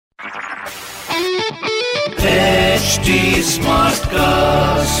HT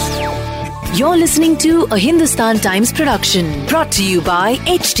Smartcast. You're listening to a Hindustan Times production brought to you by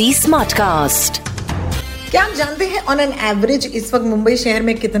HT Smartcast. क्या आप जानते हैं on an average इस वक्त मुंबई शहर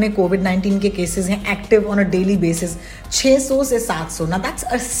में कितने कोविड-19 के केसेस हैं active on a daily basis? 600 से 700. ना that's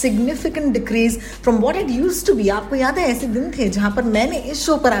a significant decrease from what it used to be. आपको याद है ऐसे दिन थे जहां पर मैंने इस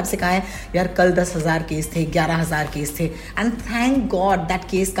शो पर आपसे कहा है यार कल 10,000 केस थे, 11,000 केस थे, and thank God that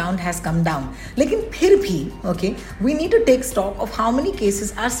case count has come down. लेकिन फिर भी okay we need to take stock of how many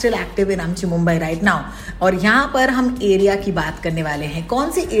cases are still active in आमची मुंबई राइट नाउ. और यहाँ पर हम एरिया की बात करने वाले हैं.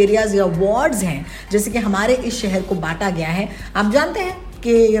 कौन से एरियाज या वार्ड्स हैं जैसे कि हमारे इस शहर को बांटा गया है. आप जानते हैं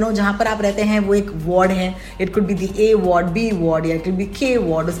कि जहां पर आप रहते हैं वो एक वार्ड है. It could be the A ward, B ward या it could be K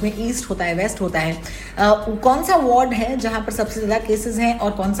ward. उसमें ईस्ट होता है, वेस्ट होता है. कौन सा वार्ड है जहां पर सबसे ज्यादा केसेस हैं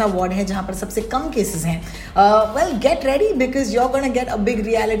और कौन सा वार्ड है जहां पर सबसे कम केसेस हैं? Well get ready because you are gonna get a big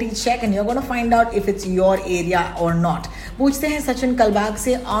reality check and you are gonna find out if it's your area और नॉट. पूछते हैं सचिन कलबाग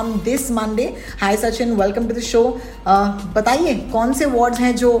से on this Monday. Hi Sachin, welcome to the show. बताइए कौन से wards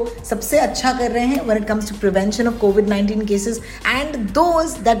हैं जो सबसे अच्छा कर रहे हैं when it comes to prevention of कोविड-19 cases and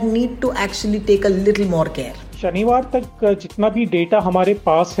those that need to actually take a little more care. शनिवार तक जितना भी डेटा हमारे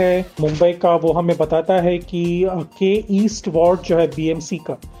पास है मुंबई का वो हमें बताता है कि के ईस्ट वार्ड जो है बीएमसी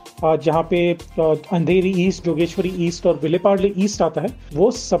का, जहाँ पे अंधेरी ईस्ट, जोगेश्वरी ईस्ट और विलेपार्ले ईस्ट आता है, वो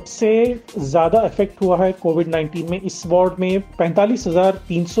सबसे ज़्यादा इफेक्ट हुआ है कोविड-19 में. इस वार्ड में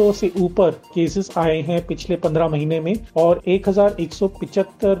 45,300 से ऊपर केसेस आए हैं पिछले 15 महीने में और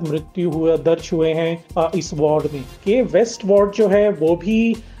 1,175 मृत्यु दर्ज हुए हैं इस वार्ड में. के वेस्ट वार्ड जो है वो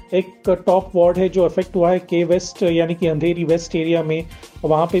भी एक टॉप वार्ड है जो इफेक्ट हुआ है. के वेस्ट यानी कि अंधेरी वेस्ट एरिया में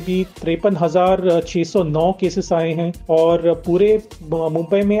वहाँ पे भी 53,609 केसेस आए हैं और पूरे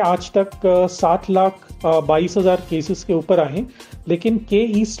मुंबई में आज तक 7,22,000 केसेस के ऊपर आए हैं. लेकिन के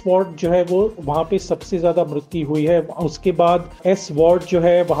ईस्ट वार्ड जो है वो वहाँ पे सबसे ज़्यादा मृत्यु हुई है. उसके बाद एस वार्ड जो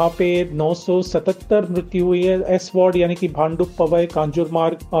है वहाँ पे 977 मृत्यु हुई है. एस वार्ड यानी कि भांडुप, पवई,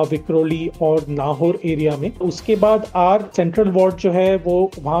 कांजूरमार्ग, विक्रोली और नाहौर एरिया में. उसके बाद आर सेंट्रल वार्ड जो है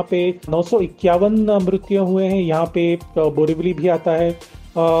वो वहाँ पे 951 मृत्यु हुए हैं. यहाँ पे बोरीवली भी आता है.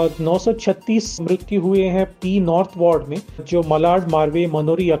 936 मृत्यु हुए हैं पी नॉर्थ वार्ड में जो मलाड, मारवे,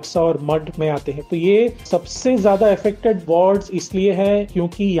 मनोरी, अक्सा और मड में आते हैं. तो ये सबसे ज्यादा अफेक्टेड वार्ड्स इसलिए है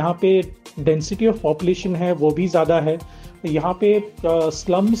क्योंकि यहाँ पे डेंसिटी ऑफ पॉपुलेशन है वो भी ज्यादा है. यहाँ पे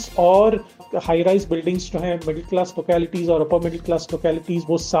स्लम्स और हाई राइज बिल्डिंग्स जो हैं, मिडिल क्लास लोकेलिटीज और अपर मिडिल क्लास लोकेलिटीज,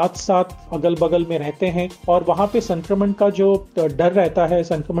 वो साथ साथ अगल बगल में रहते हैं और वहाँ पे संक्रमण का जो डर रहता है,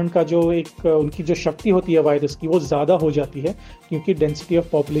 संक्रमण का जो एक उनकी जो शक्ति होती है वायरस की, वो ज़्यादा हो जाती है क्योंकि डेंसिटी ऑफ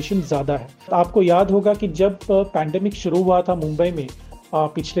पॉपुलेशन ज़्यादा है. आपको याद होगा कि जब पैंडेमिक शुरू हुआ था मुंबई में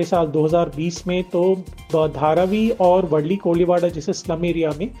पिछले साल 2020 में, तो धारावी और वर्ली कोलीवाड़ा जैसे स्लम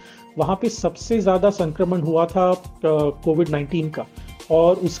एरिया में वहाँ पे सबसे ज़्यादा संक्रमण हुआ था कोविड-19 का.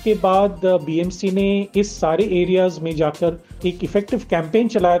 और उसके बाद बीएमसी ने इस सारे एरियाज में जाकर एक इफेक्टिव कैंपेन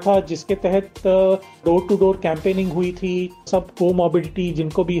चलाया था जिसके तहत डोर टू डोर कैंपेनिंग हुई थी. सब कोमॉर्बिडिटी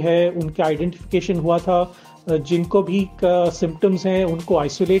जिनको भी है उनके आइडेंटिफिकेशन हुआ था. जिनको भी सिम्टम्स हैं उनको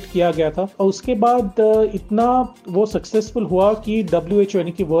आइसोलेट किया गया था. और उसके बाद इतना वो सक्सेसफुल हुआ कि WHO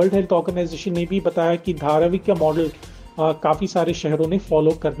यानी कि वर्ल्ड हेल्थ ऑर्गेनाइजेशन ने भी बताया कि धारावी का मॉडल काफ़ी सारे शहरों ने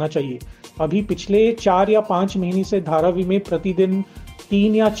फॉलो करना चाहिए. अभी पिछले 4 या 5 महीने से धारावी में प्रतिदिन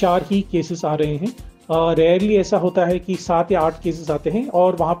 3 या 4 ही केसेस आ रहे हैं. रेयरली ऐसा होता है कि 7 या 8 केसेस आते हैं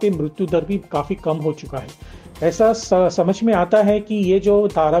और वहाँ पे मृत्यु दर भी काफ़ी कम हो चुका है. ऐसा समझ में आता है कि ये जो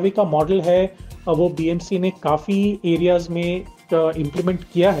धारावी का मॉडल है वो बीएमसी ने काफ़ी एरियाज में इम्प्लीमेंट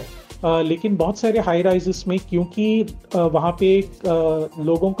किया है. लेकिन बहुत सारे हाई राइजेस में क्योंकि वहाँ पे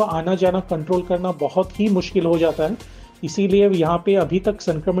लोगों का आना जाना कंट्रोल करना बहुत ही मुश्किल हो जाता है, इसीलिए यहाँ पे अभी तक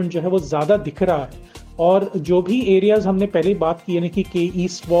संक्रमण जो है वो ज़्यादा दिख रहा है. और जो भी एरियाज हमने पहले बात की यानी कि के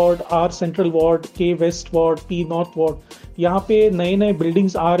east ward, are central ward, के waste ward, P north ward, यहाँ पे नए नए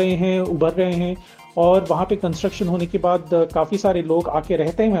बिल्डिंग्स आ रहे हैं, उभर रहे हैं और वहाँ पे कंस्ट्रक्शन होने के बाद काफ़ी सारे लोग आके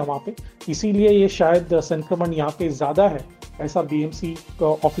रहते हैं वहाँ पे, इसीलिए ये शायद संक्रमण यहाँ पे ज़्यादा है, ऐसा बीएमसी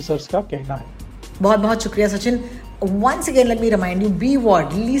ऑफिसर्स का कहना है. बहुत बहुत शुक्रिया Sachin. Once again, let me remind you, B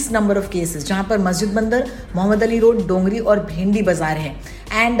ward, least number of cases, जहाँ पर मस्जिद बंदर, मोहम्मद अली रोड, डोंगरी और भेंडी बाजार है.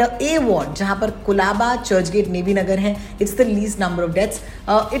 एंड A ward, जहाँ पर कुलाबा, चर्च गेट, नेवी नगर है, it's the least number of deaths.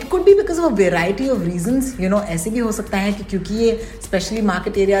 It could be because of a variety of reasons. ऐसे भी हो सकता है कि क्योंकि ये स्पेशली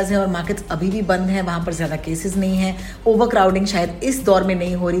मार्केट एरियाज हैं और मार्केट्स अभी भी बंद हैं, वहाँ पर ज़्यादा केसेस नहीं है. ओवर क्राउडिंग शायद इस दौर में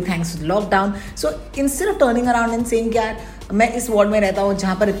नहीं हो रही thanks to lockdown. So instead of turning around and saying यार मैं इस वार्ड में रहता हूँ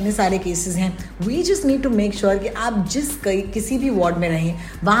जहाँ पर इतने सारे केसेस हैं. We just need to make sure कि आप किसी भी वार्ड में रहें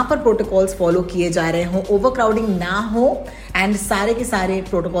वहाँ पर प्रोटोकॉल्स फॉलो किए जा रहे हों, ओवरक्राउडिंग ना हो एंड सारे के सारे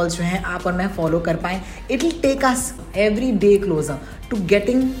प्रोटोकॉल्स जो हैं आप और मैं फॉलो कर पाएँ. It will take us every day closer to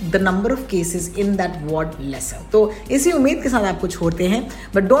getting the number of cases in that ward lesser. तो इसी उम्मीद के साथ आपको छोड़ते हैं.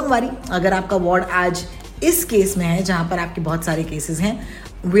 बट डोंट वरी, अगर आपका वार्ड आज इस केस में है जहाँ पर आपके बहुत सारे केसेस हैं,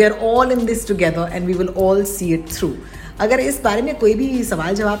 we are all in this together and we will all see it through. अगर इस बारे में कोई भी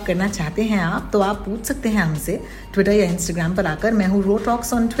सवाल जवाब करना चाहते हैं आप, तो आप पूछ सकते हैं हमसे ट्विटर या इंस्टाग्राम पर आकर. मैं हूँ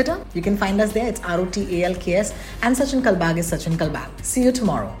RoTalks on Twitter. You can find us there. It's ROTALKS and Sachin Kalbag is Sachin Kalbag. See you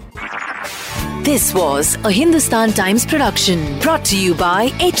tomorrow. This was a Hindustan Times production brought to you by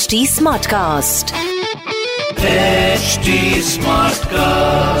HT Smartcast. HT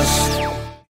Smartcast.